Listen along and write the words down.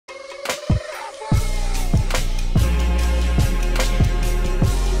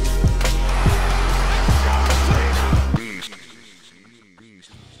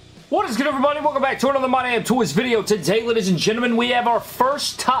What is good, everybody? Welcome back to another My Damn Toys video. Today, ladies and gentlemen, we have our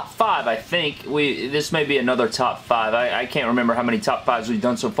first top 5. I think this may be another top 5. I can't remember how many top 5s we've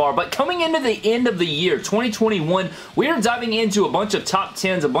done so far, but coming into the end of the year, 2021, we are diving into a bunch of top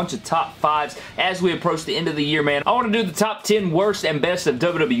 10s, a bunch of top 5s as we approach the end of the year, man. I want to do the top 10 worst and best of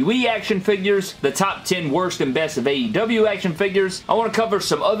WWE action figures, the top 10 worst and best of AEW action figures. I want to cover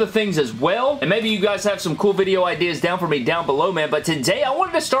some other things as well, and maybe you guys have some cool video ideas down for me down below, man, but today I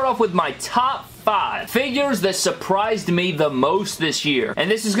wanted to start off with my top 5 figures that surprised me the most this year.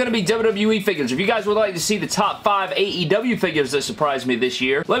 And this is going to be WWE figures. If you guys would like to see the top 5 AEW figures that surprised me this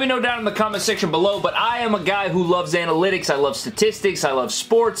year, let me know down in the comment section below. But I am a guy who loves analytics. I love statistics. I love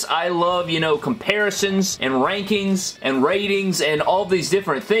sports. I love, you know, comparisons and rankings and ratings and all these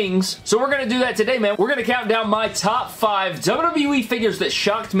different things. So we're going to do that today, man. We're going to count down my top 5 WWE figures that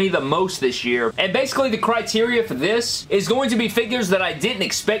shocked me the most this year. And basically the criteria for this is going to be figures that I didn't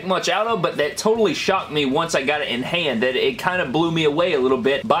expect much out of, but that totally shocked me once I got it in hand. That it kind of blew me away a little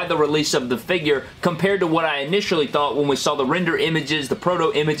bit by the release of the figure compared to what I initially thought when we saw the render images, the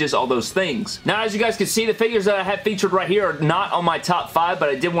proto images, all those things. Now, as you guys can see, the figures that I have featured right here are not on my top 5, but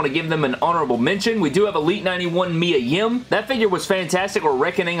I did want to give them an honorable mention. We do have Elite 91 Mia Yim. That figure was fantastic, or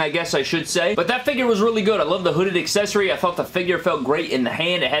Reckoning, I guess I should say. But that figure was really good. I love the hooded accessory. I thought the figure felt great in the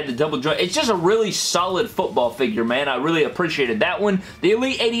hand. It had the double joint. It's just a really solid football figure, man. I really appreciated that one. The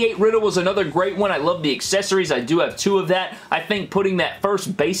Elite 88 Riddle was another great one. I love the accessories. I do have 2 of that. I think putting that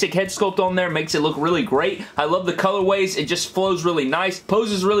first basic head sculpt on there makes it look really great. I love the colorways. It just flows really nice,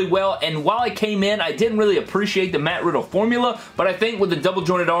 poses really well, and while I came in, I didn't really appreciate the Matt Riddle formula, but I think with the double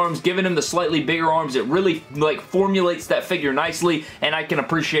jointed arms, giving him the slightly bigger arms, it really like formulates that figure nicely, and I can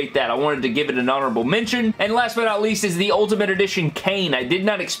appreciate that. I wanted to give it an honorable mention. And last but not least is the Ultimate Edition Kane. I did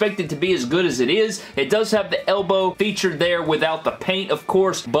not expect it to be as good as it is. It does have the elbow featured there without the paint, of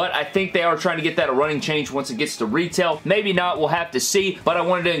course, but I think they are trying to get that a running change once it gets to retail. Maybe not, we'll have to see, but I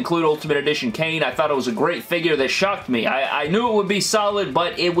wanted to include Ultimate Edition Kane. I thought it was a great figure that shocked me. I knew it would be solid,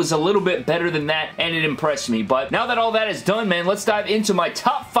 but it was a little bit better than that, and it impressed me. But now that all that is done, man, let's dive into my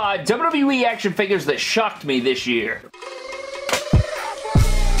top 5 WWE action figures that shocked me this year.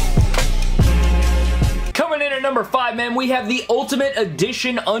 Coming in at number 5, man, we have the Ultimate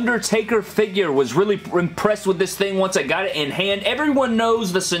Edition Undertaker figure. Was really impressed with this thing once I got it in hand. Everyone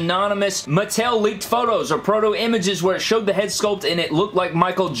knows the synonymous Mattel leaked photos or proto images where it showed the head sculpt and it looked like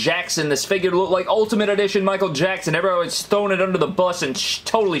Michael Jackson. This figure looked like Ultimate Edition Michael Jackson. Everyone was throwing it under the bus and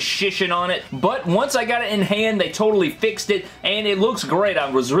totally shishing on it. But once I got it in hand, they totally fixed it and it looks great. I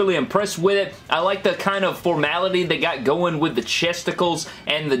was really impressed with it. I like the kind of formality they got going with the chesticles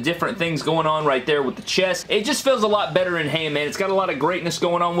and the different things going on right there with the chest. It just feels a lot better in hand, man. It's got a lot of greatness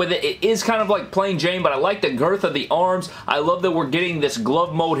going on with it. It is kind of like plain Jane, but I like the girth of the arms. I love that we're getting this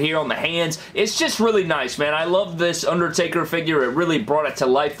glove mold here on the hands. It's just really nice, man. I love this Undertaker figure. It really brought it to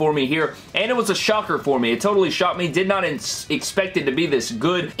life for me here, and it was a shocker for me. It totally shocked me. Did not expect it to be this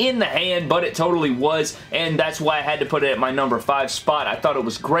good in the hand, but it totally was, and that's why I had to put it at my number 5 spot. I thought it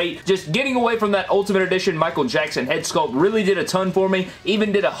was great. Just getting away from that Ultimate Edition Michael Jackson head sculpt really did a ton for me.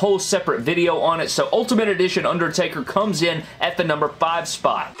 Even did a whole separate video on it, so Ultimate Edition Undertaker comes in at the number 5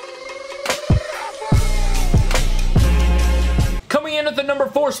 spot. Coming in at the number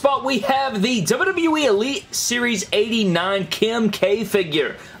 4 spot, we have the WWE Elite Series 89 Kim K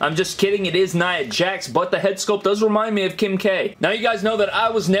figure. I'm just kidding, it is Nia Jax, but the head sculpt does remind me of Kim K. Now, you guys know that I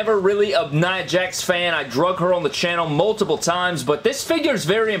was never really a Nia Jax fan. I drug her on the channel multiple times, but this figure is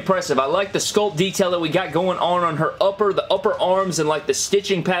very impressive. I like the sculpt detail that we got going on her the upper arms, and like the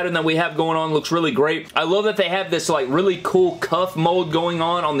stitching pattern that we have going on looks really great. I love that they have this like really cool cuff mold going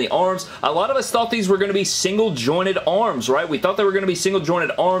on the arms. A lot of us thought these were going to be single jointed arms, right? We thought they were going to be single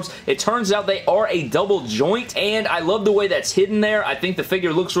jointed arms. It turns out they are a double joint, and I love the way that's hidden there. I think the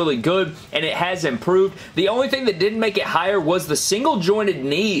figure looks really good, and it has improved. The only thing that didn't make it higher was the single jointed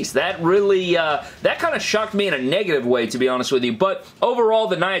knees. That really, that kind of shocked me in a negative way, to be honest with you, but overall,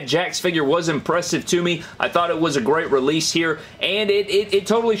 the Nia Jax figure was impressive to me. I thought it was a great release here, and it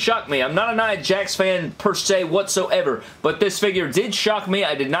totally shocked me. I'm not a Nia Jax fan per se whatsoever, but this figure did shock me.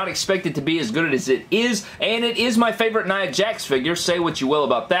 I did not expect it to be as good as it is, and it is my favorite Nia Jax figure. Say what you will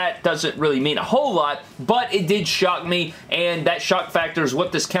about that. Doesn't really mean a whole lot, but it did shock me, and that shock factor is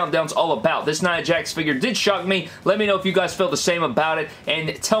what this countdown's all about. This Nia Jax figure did shock me. Let me know if you guys feel the same about it,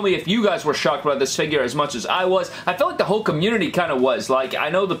 and tell me if you guys were shocked by this figure as much as I was. I feel like the whole community kind of was. Like, I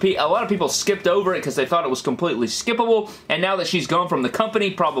know a lot of people skipped over it because they thought it was completely skippable, and now that she's gone from the company,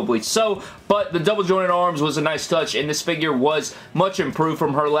 probably so, but the double jointed arms was a nice touch, and this figure was much improved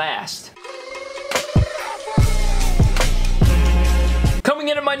from her last. Coming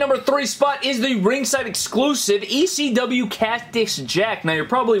in at my number 3 spot is the ringside exclusive ECW Cactus Jack. Now, you're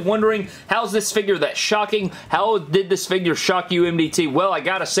probably wondering, how's this figure that shocking? How did this figure shock you, MDT? Well, I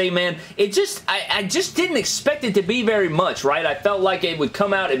gotta say, man, I just didn't expect it to be very much, right? I felt like it would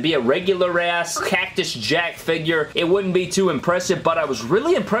come out and be a regular-ass Cactus Jack figure. It wouldn't be too impressive, but I was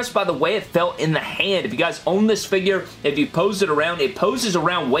really impressed by the way it felt in the hand. If you guys own this figure, if you pose it around, it poses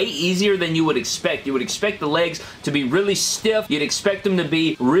around way easier than you would expect. You would expect the legs to be really stiff. You'd expect them to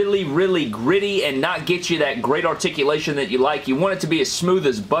be really, really gritty and not get you that great articulation that you like. You want it to be as smooth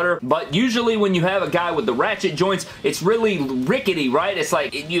as butter, but usually when you have a guy with the ratchet joints, it's really rickety, right? It's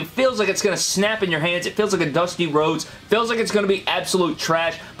like, it feels like it's going to snap in your hands. It feels like a Dusty Rhodes. Feels like it's going to be absolute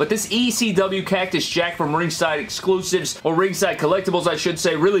trash, but this ECW Cactus Jack from Ringside Exclusives, or Ringside Collectibles, I should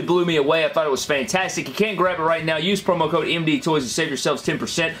say, really blew me away. I thought it was fantastic. You can't grab it right now. Use promo code MDTOYS to save yourselves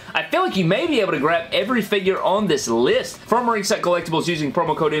 10%. I feel like you may be able to grab every figure on this list from Ringside Collectibles using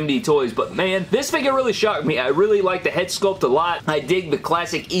promo code MDTOYS, but man, this figure really shocked me. I really like the head sculpt a lot. I dig the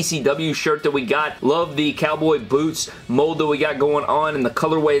classic ECW shirt that we got. Love the cowboy boots mold that we got going on and the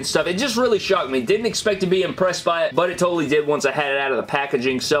colorway and stuff. It just really shocked me. Didn't expect to be impressed by it, but it totally did once I had it out of the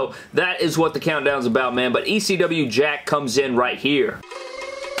packaging, so that is what the countdown's about, man. But ECW Jack comes in right here.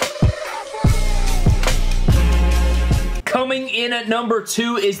 Coming in at number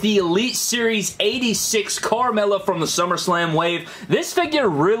 2 is the Elite Series 86 Carmella from the SummerSlam wave. This figure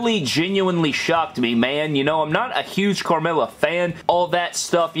really genuinely shocked me, man. You know, I'm not a huge Carmella fan. All that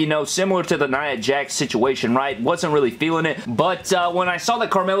stuff, you know, similar to the Nia Jax situation, right? Wasn't really feeling it. But when I saw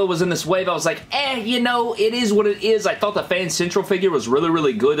that Carmella was in this wave, I was like, you know, it is what it is. I thought the Fan Central figure was really,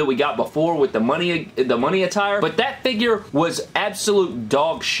 really good that we got before with the money attire. But that figure was absolute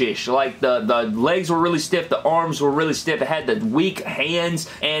dog shish. Like, the legs were really stiff. The arms were really stiff. It had the weak hands,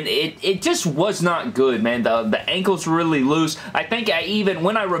 and it just was not good, man. The ankles were really loose. I think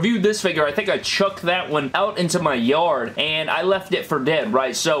when I reviewed this figure, I think I chucked that one out into my yard, and I left it for dead,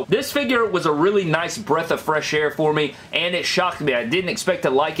 right? So this figure was a really nice breath of fresh air for me, and it shocked me. I didn't expect to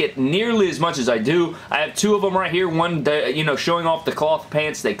like it nearly as much as I do. I have 2 of them right here. One, you know, showing off the cloth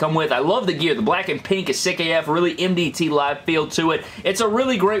pants they come with. I love the gear. The black and pink is sick AF. Really MDT live feel to it. It's a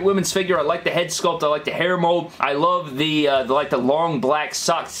really great women's figure. I like the head sculpt. I like the hair mold. I love the long black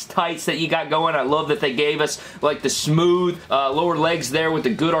socks tights that you got going. I love that they gave us like the smooth lower legs there with the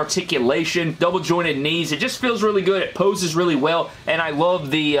good articulation, double jointed knees. It just feels really good. It poses really well, and I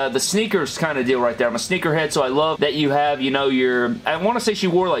love the sneakers kind of deal right there. I'm a sneakerhead, so I love that you have, you know, I want to say she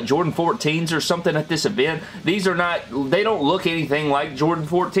wore like Jordan 14s or something at this event. These are not, they don't look anything like Jordan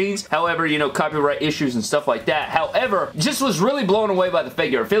 14s. However, you know, copyright issues and stuff like that. However, just was really blown away by the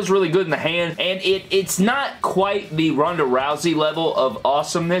figure. It feels really good in the hand, and it's not quite the Ronda Rousey level of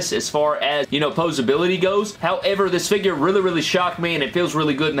awesomeness as far as, you know, posability goes. However, this figure really, really shocked me, and it feels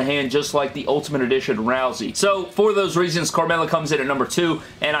really good in the hand, just like the Ultimate Edition Rousey. So, for those reasons, Carmella comes in at number 2,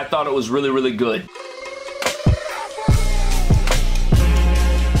 and I thought it was really, really good.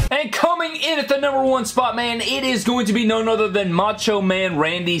 And coming in at the number 1 spot, man, it is going to be none other than Macho Man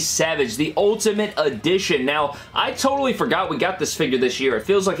Randy Savage, the Ultimate Edition. Now, I totally forgot we got this figure this year. It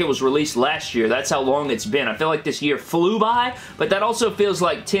feels like it was released last year. That's how long it's been. I feel like this year flew by, but that also feels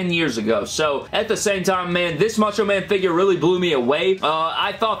like 10 years ago. So, at the same time, man, this Macho Man figure really blew me away.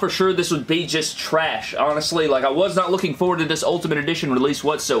 I thought for sure this would be just trash, honestly. Like, I was not looking forward to this Ultimate Edition release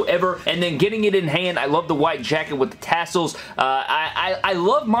whatsoever. And then getting it in hand, I love the white jacket with the tassels. I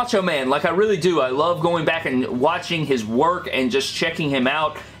love Macho Man. Like, I really do. I love going back and watching his work and just checking him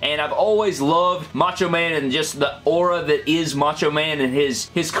out. And I've always loved Macho Man and just the aura that is Macho Man and his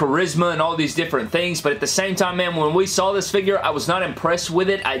charisma and all these different things. But at the same time, man, when we saw this figure, I was not impressed with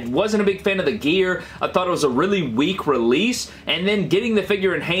it. I wasn't a big fan of the gear. I thought it was a really weak release. And then getting the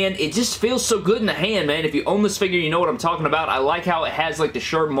figure in hand, it just feels so good in the hand, man. If you own this figure, you know what I'm talking about. I like how it has like the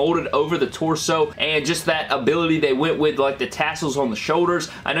shirt molded over the torso and just that ability they went with, like the tassels on the shoulders.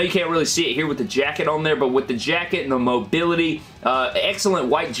 I know you can't really see it here with the jacket on there, but with the jacket and the mobility, excellent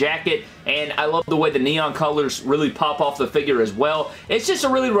white jacket, and I love the way the neon colors really pop off the figure as well. It's just a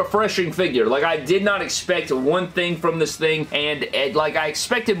really refreshing figure. Like, I did not expect one thing from this thing, and like, I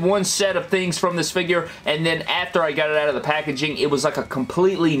expected one set of things from this figure, and then after I got it out of the packaging, it was like a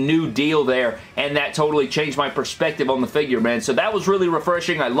completely new deal there, and that totally changed my perspective on the figure, man. So that was really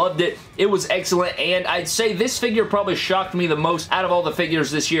refreshing. I loved it. It was excellent, and I'd say this figure probably shocked me the most out of all the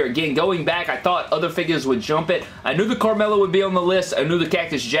figures this year. Again, going back, I thought other figures would jump it. I knew the Carmella would be on on the list. I knew the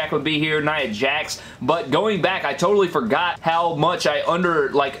Cactus Jack would be here, Nia Jax, but going back, I totally forgot how much I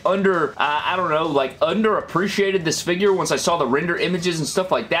underappreciated this figure once I saw the render images and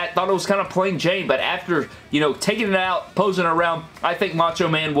stuff like that. Thought it was kind of plain Jane, but after, you know, taking it out, posing around, I think Macho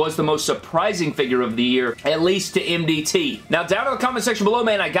Man was the most surprising figure of the year, at least to MDT. Now, down in the comment section below,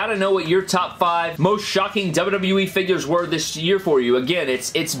 man, I gotta know what your top 5 most shocking WWE figures were this year for you. Again,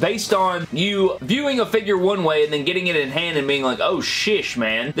 it's based on you viewing a figure one way and then getting it in hand and being like, oh, shish,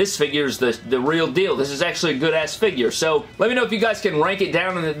 man, this figure's the real deal. This is actually a good-ass figure. So, let me know if you guys can rank it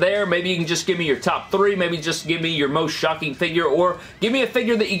down in there. Maybe you can just give me your top 3. Maybe just give me your most shocking figure, or give me a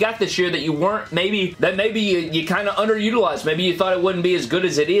figure that you got this year that you weren't, maybe you kind of underutilized. Maybe you thought it wouldn't be as good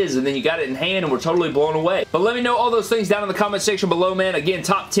as it is, and then you got it in hand and were totally blown away. But let me know all those things down in the comment section below, man. Again,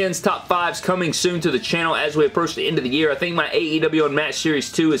 top 10s, top 5s coming soon to the channel as we approach the end of the year. I think my AEW Unmatched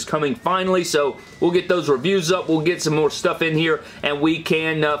Series 2 is coming finally, so we'll get those reviews up. We'll get some more stuff in here, and we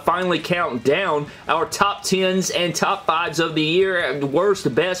can finally count down our top 10s and top 5s of the year.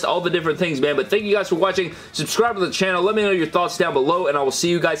 Worst, best, all the different things, man. But thank you guys for watching. Subscribe to the channel. Let me know your thoughts down below, and I will see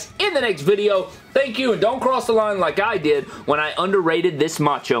you guys in the next video. Thank you, and don't cross the line like I did when I underrated this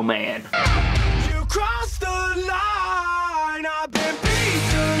Macho Man.